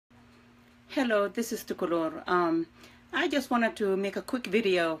Hello, this is Tukulor. I just wanted to make a quick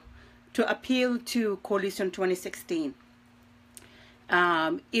video to appeal to Coalition 2016.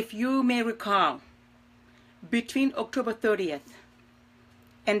 If you may recall, between October 30th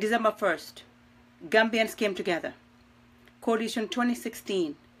and December 1st, Gambians came together. Coalition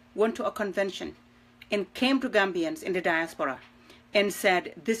 2016 went to a convention and came to Gambians in the diaspora and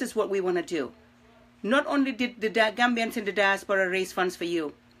said, this is what we want to do. Not only did the Gambians in the diaspora raise funds for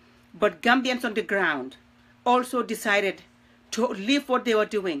you, but Gambians on the ground also decided to leave what they were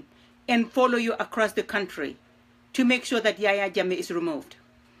doing and follow you across the country to make sure that Yahya Jammeh is removed.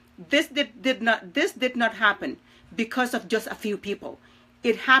 This did not happen because of just a few people.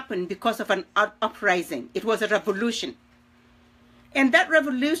 It happened because of an uprising. It was a revolution. And that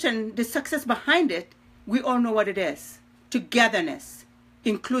revolution, the success behind it, we all know what it is. Togetherness,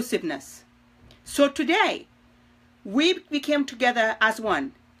 inclusiveness. So today, we came together as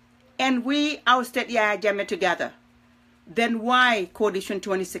one, and we ousted Yahya Jammeh together. Then why, Coalition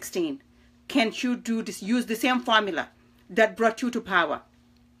 2016, can't you do this, use the same formula that brought you to power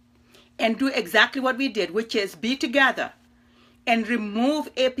and do exactly what we did, which is be together and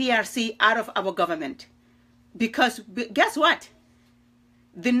remove APRC out of our government? Because guess what?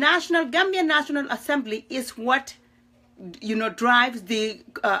 The Gambian National Assembly is what, drives the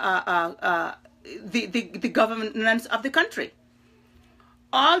governance of the country.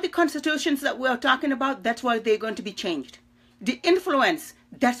 All the constitutions that we're talking about, that's why they're going to be changed. The influence,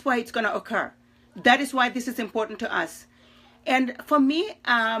 that's why it's going to occur. That is why this is important to us. And for me,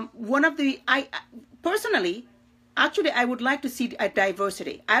 personally, I would like to see a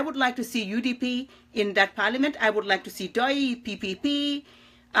diversity. I would like to see UDP in that parliament. I would like to see DOI, PPP,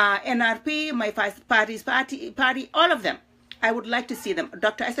 NRP, my party, all of them. I would like to see them.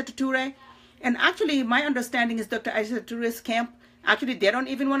 Dr. Aissatou Touré, and actually my understanding is Dr. Aissatou Touré's camp, actually, they don't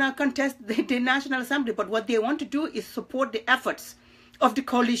even want to contest the National Assembly, but what they want to do is support the efforts of the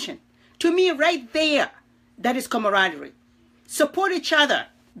coalition. To me, right there, that is camaraderie. Support each other.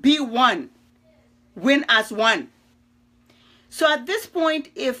 Be one. Win as one. So at this point,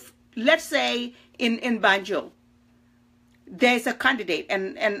 if, let's say, in Banjul, there's a candidate,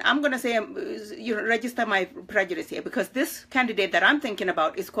 and I'm going to say, register my prejudice here, because this candidate that I'm thinking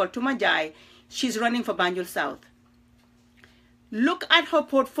about is called Tumanjai. She's running for Banjul South. Look at her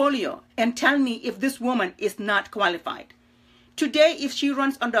portfolio and tell me if this woman is not qualified. Today, if she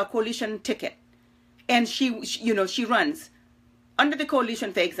runs under a coalition ticket and she runs under the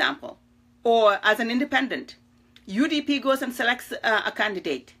coalition, for example, or as an independent, UDP goes and selects a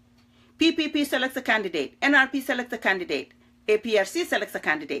candidate. PPP selects a candidate. NRP selects a candidate. APRC selects a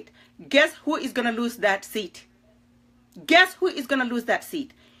candidate. Guess who is going to lose that seat? Guess who is going to lose that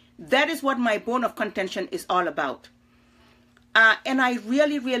seat? That is what my bone of contention is all about. And I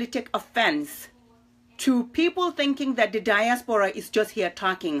really, really take offense to people thinking that the diaspora is just here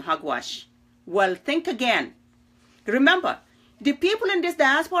talking hogwash. Well, think again. Remember, the people in this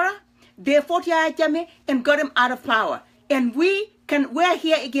diaspora, they fought Yahya Jammeh and got him out of power. And we're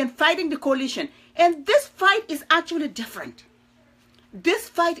here again fighting the coalition. And this fight is actually different. This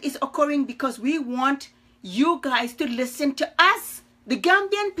fight is occurring because we want you guys to listen to us, the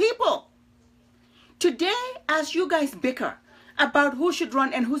Gambian people. Today, as you guys bicker about who should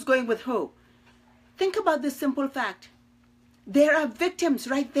run and who's going with who, think about this simple fact. There are victims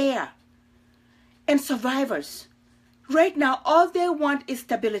right there and survivors. Right now, all they want is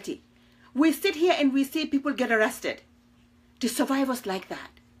stability. We sit here and we see people get arrested. The survivors like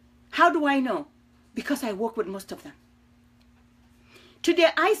that. How do I know? Because I work with most of them. Today,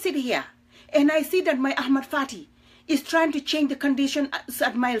 I sit here and I see that my Ahmad Fati is trying to change the conditions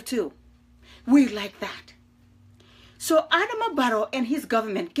at Mile 2. We like that. So Adama Barrow and his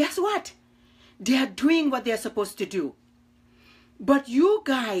government, guess what? They are doing what they are supposed to do. But you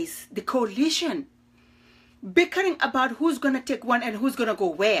guys, the coalition, bickering about who's going to take one and who's going to go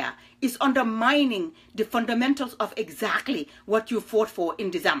where is undermining the fundamentals of exactly what you fought for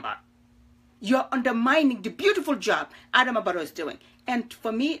in December. You're undermining the beautiful job Adama Barrow is doing. And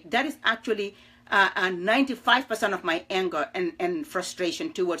for me, that is actually 95% of my anger and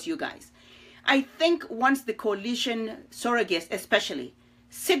frustration towards you guys. I think once the coalition surrogates especially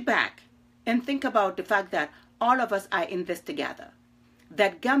sit back and think about the fact that all of us are in this together,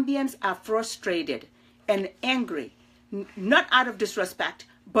 that Gambians are frustrated and angry, not out of disrespect,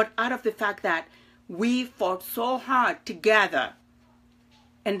 but out of the fact that we fought so hard together,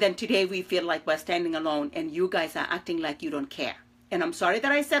 and then today we feel like we're standing alone and you guys are acting like you don't care. And I'm sorry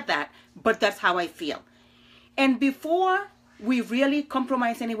that I said that, but that's how I feel. And before we really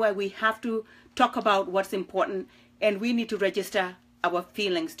compromise anywhere, we have to talk about what's important, and we need to register our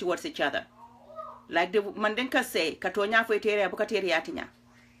feelings towards each other. like the mandenka say katonya fo tere abuka tere yatinya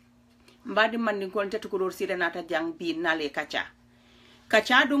mbadi mandin kon tetu ko sida nata jang bi nale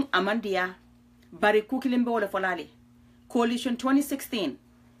kacha dum amandia bari kukilimbe wala folale coalition 2016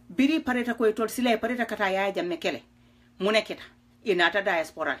 biri pareta ko tol sile pareta kata ya jamme kele muneketa inata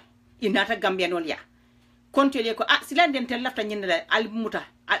diaspora inata gambianol ya kontele ko silanden tel lafta nyinde al muta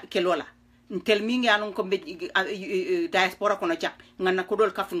kelola tel mi ngi ko be diaspora kono jak ngana ko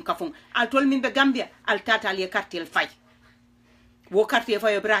dol kafun al tol min be gambia al tata al cartel fay wo cartel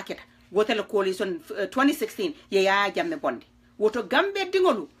fay bracket wotel coalition 2016 ye ya jamme bonde woto gambe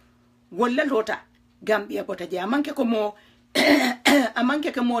dingolu wala lota gambia bota je amanke ko mo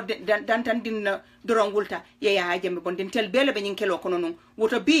amanke ko mo dantan din dorongulta ye ya jamme bonde tel bele be nyin kelo kono non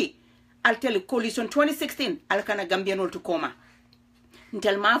woto bi al tel coalition 2016 al kana gambianol to koma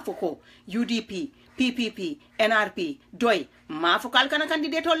ntel mafoko UDP PPP NRP doy mafoko al kana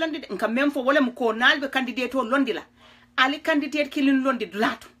candidate o londi nka même fo wala ko nalbe candidate o londi la ali candidate kilin londi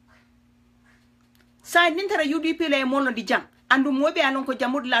dulato sa nintara UDP la mo londi jang andu mobe anon ko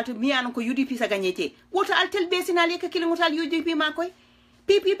jamud lato mi anon ko UDP sa gagnete woto al tel be sinali ka kilin wotal UDP makoy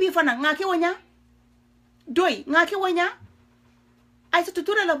PPP fana ngake wonya doy ngake wonya ay sa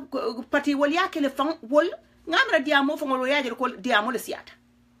tutura la parti wol yakele fang wol ngamra diamo fangolo yaje ko diamo le siata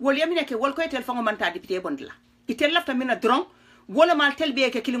wol yamine ke wol ko tel fango manta député bondla itel lafta mina dron wala mal tel be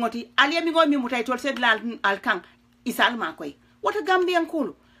ke kilingoti al yami ngo mi mutay tol sed la al kan isal ma koy wata gambian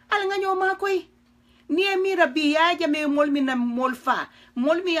kulu al nga ma koy ni mi rabbi yaje me mol mina mol fa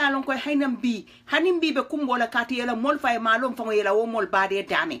mol mi yalon koy haynam bi hanim bi be kumbola kati yela mol fa e malom fango yela wo mol bade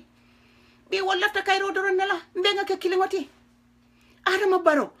dame bi wol lafta kayro doron nela mbenga ke kilingoti Adama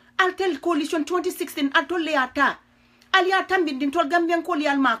Barrow altel coalition 2016 atol leata alia tambindin tol gambian ko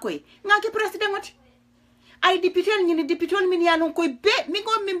lial makoy ngaki president ngati ay député ni député min yalon koy be mi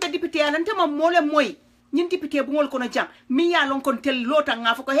ngom min be député yalante ma mole moy ñin député bu ngol kono jam mi yalon kon tel lota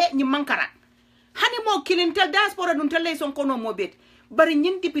ngafo ko he ñi mankara hani mo kilin tel diaspora dun tel lay son kono mo bet bari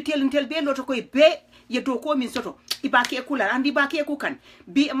ñin député tel be lota koy be yeto ko min soto ibaki e kula andi baki e kukan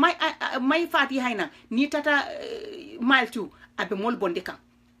bi may fati hayna ni tata mile 2 abe mol bonde kan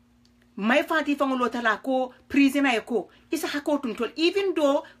may fati fangolo tala ko prisoner e ko isa hako tuntol even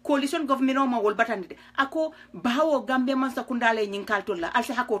though coalition government o ma wol batande ako bawo gambe man sakundale nyin kaltolla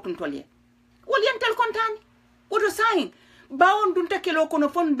alsa hako tuntol ye wol yentel kontani wodo sahin bawon dunta kelo kono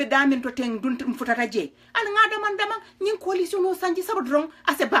fon be damin to ten dunta futata je al ngada man dama nyin coalition o sanji sabodron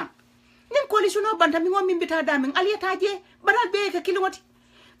ase bang nyin coalition o banta mi ngom mbita damin al yeta je baral be ka kiloti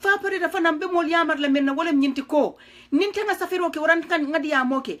fa pare da fanam be mol yamar la men wala nyinti ko ninte nga safiro ke waran kan ngadi ya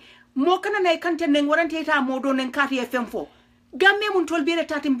moke mo kana nay kante nen warante ta mo do nen kati e femfo gamme mun tol bere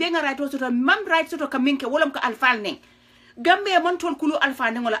tatim be nga right to mam right to kaminke wala ko alfal nen gamme mon tol kulu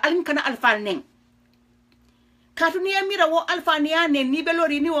alfa nen wala alin kana alfal nen katuni amira wo alfa niya nen ni be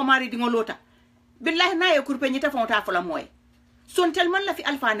lori ni wo mari di ngolota billahi na e kurpe nyita fonta fola moy son tel man la fi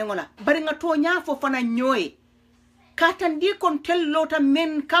alfa nen wala bari nga to nya fo fana nyoy katandi kon tel lota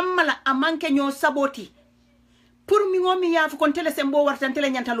men kamala amanke nyo saboti pour mi ngomi yafu kon tele sembo wartan tele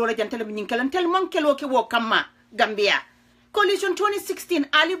nyanta lola jantele mi nyinkelen tel manke lo ke wo kamma Gambia coalition 2016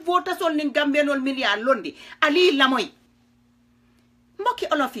 ali vota sol ni Gambia nol milia londi ali lamoy mboki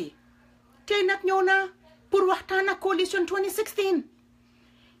olofi tay nak ñewna pour waxtana coalition 2016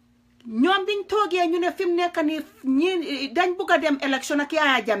 ñom biñ toge ñu ne fim nekk ni dañ buga dem election ak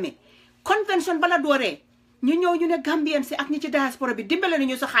Yaya Jammeh convention bala doore ñu ñëw ñu ne Gambien si ak ñi ci diaspora bi dimbale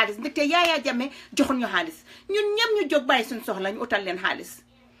nañu sa xaalis ndekte Yaya Jammeh joxun ñu xaalis ñun ñem ñu jóg bàyyi suñ soxla ñu utal leen xaalis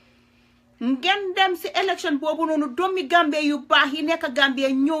ngeen dem si élection boobu noonu doomi Gambie yu baax yi nekk Gambie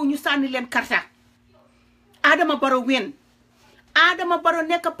ñëw ñu sànni leen karta Adama Barrow win Adama Barrow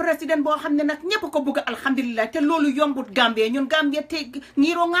nekk président boo xam ne nag ñëpp ko bëgg alhamdulilah te loolu yombut Gambie ñun Gambie te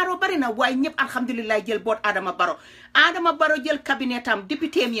ngiro ngaaro bari na waaye ñëpp alhamdulilah jël boot Adama Barrow jël cabinet am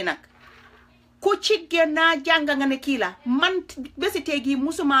député yi nag ko ci gena janga nga ne kii la man besi tegi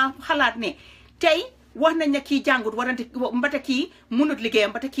musuma xalaat ne tey wax nañ ne kii jàngut warante mbata kii munut liggéeyam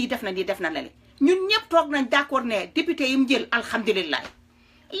mbata kii def na ni def na lale ñun ñëpp toog nañ d'accord ne député yi mu jël alhamdulilah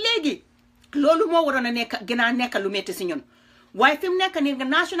léegi loolu moo waroon a nekk gën a nekk lu métti si ñun waaye fi mu nekk ni nga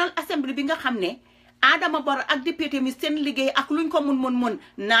National Assembly bi nga xam ne Adama Barrow ak député mi seen liggéey ak luñ ko mun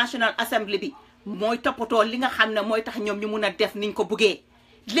National Assembly bi mooy toppatoo li nga xam ne mooy tax ñoom ñu mun a def niñ ko buggee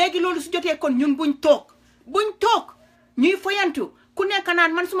léegi loolu su jotee kon ñun buñ toog ñuy foyantu ku nekk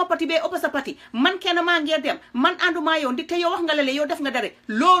naan man suma pati bee ëpp sa pati man kenn maa ngee dem man ànduma yow ndi te yow wax nga lale yow def nga dara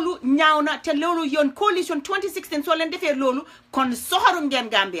loolu ñaaw na te loolu yoon coalition 2016 soo leen defee loolu kon soxoru ngeen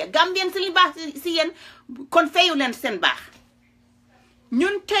Gambien si li baax si yéen kon fayu leen seen baax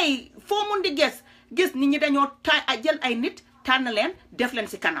ñun tey foo mun di ges gis nit ñi dañoo jël ay nit tànn leen def leen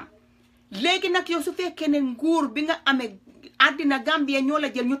si kanam léegi nag yow su fekkee ne nguur bi nga amee àddina Gambie ñoo la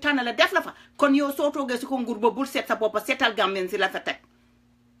jël ñu tànn la def la fa kon yow soo toogee si ko nguur ba bul seet sa boppa seetal Gambien si la fa teg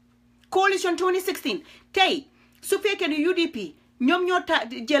coalition 2016 tey su fekkee ne UDP ñoom ñoo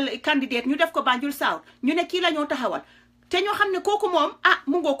jël candidate ñu def ko Banjul South ñu ne kii la ñoo taxawal te ñoo xam ne kooku moom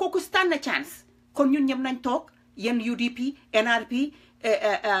mu ngoo kooku stand na chance kon ñun ñëpp nañ toog yéen UDP NRP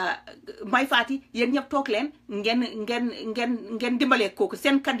Mai Fatty yéen ñëpp toog leen ngeen dimbalee kooku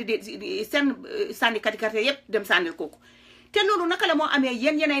seen candidate seen sànni katikate yëpp dem sànnil kooku te loolu naka la moo amee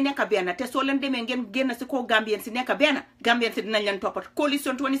yéenay nekk benn te soo leen demee ngeen génn si ko Gambien si nekk benn Gambien si dinañ leen toppat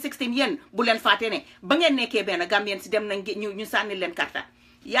coalition 2016 yéen bu leen fàtte ne ba ngeen nekkee benn Gambien si dem nañ ñu sànnil leen karta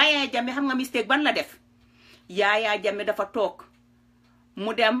Yaya Jammeh xam nga mistake ban la def Yaya Jammeh dafa toog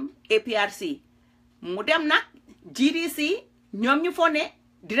mu dem APRC mu dem nag GDC ñoom ñu foog ne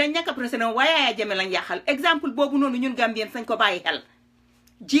dinañ nekk président waaye Yaya Jammeh lañ yàqal exemple boobu noonu ñun Gambien sañ ko bàyyi xel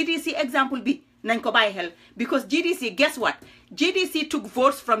GDC exemple bi nañ ko bàyyi xel because GDC guess what GDC took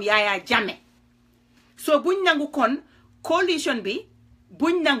votes from Yaya Jammeh so buñ nangu kon coalition bi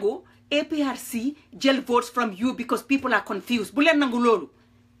buñ nangu APRC jël votes from you because people are confused bu leen nangu loolu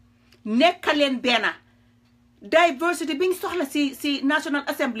nekka leen benn diversity biñ soxla si National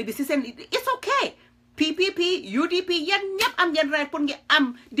Assembly bi si seen it's okay PPP UDP yéen ñëpp am ngeen right pour ngeen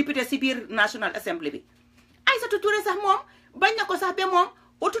am député si biir National Assembly bi Aïssatou Touré sax moom bañ na ko sax ba moom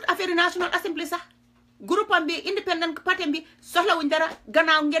utut affaire National Assembly sax groupe am bi independent party bi soxlawuñ dara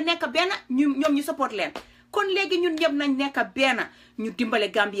gannaaw ngeen nekk benn ñoom ñu support leen kon léegi ñun ñëpp nañ nekk benn ñu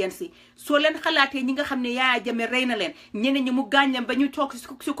dimbale Gambien si soo leen xalaatee ñi nga xam ne Yaya Jammeh rey na leen ñeneen ñi mu gaañ leen ba ñu toog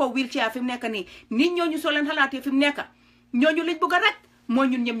si ko wheelchair fi mu nekk nii nit ñooñu soo leen xalaatee fi mu nekk ñooñu liñ bëgg a rek mooy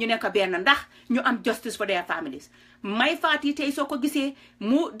ñun ñëpp ñu nekk benn ndax ñu am justice for their families Mai Fatty tey soo ko gisee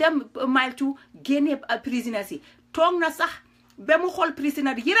mu dem mile 2 génnee prisonniers yi toog na sax ba mu xool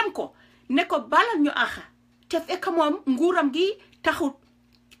prisonnier yi yërëm ko ne ko balal ñu axa te fekk moom nguuram gi taxut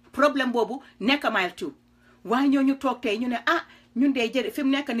problème boobu nekk mile 2 waaye ñooñu toog tey ñu ne ñun dee jëre fi mu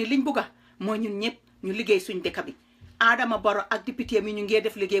nekk ni liñ bugga mooy ñun ñëpp ñu liggéey suñ dëkk bi Adama Barrow ak député mi ñu ngee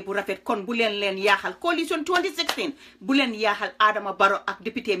def liggéey bu rafet kon bu leen yaaxal coalition 2016 bu leen yaaxal Adama Barrow ak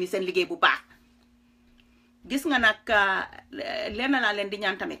député mi seen liggéey bu baax gis nga nag lenn laa leen di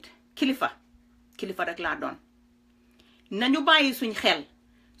ñaan tamit kilifa rek laa doon nañu bàyyi suñ xel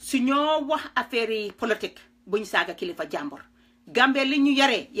su ñoo wax affaire yi politique buñ saaga kilifa jàmbur Gambie li ñu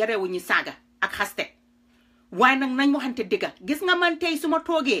yarewu ñu saaga ak xaste waaye nag nañ waxante dëgga gis nga man tey su ma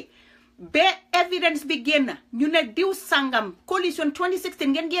toogee ba evidence bi génn ñu ne diw sangam coalition 2016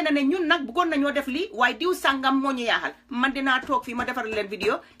 ngeen génn ne ñun nag bëggoon nañoo def lii waaye diw sangam moo ñu yaaxal man dinaa toog fii ma defaral leen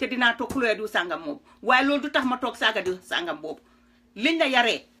vidéo te dinaa toog xulóoyee diw sangam moomu waaye loolu du tax ma toog saaga diw sangam boobu liñ la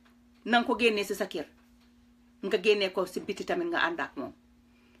yaree nanga ko génnee si sa kër nga génnee ko si biti tamit nga ànd ak moom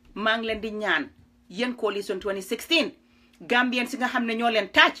maa ngi leen di ñaan yéen coalition 2016 Gambien si nga xam ne ñoo leen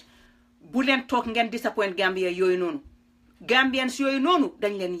taaj bu leen toog ngeen disappoint Gambien yooyu noonu Gambiens yooyu noonu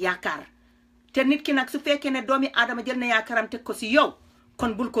dañ leen yaakaar te nit ki nag su fekkee ne doomi aadama jël na yaakaaram teg ko si yow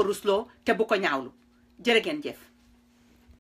kon bul ko rusloo te bu ko ñaawlu jërë ngeen jëf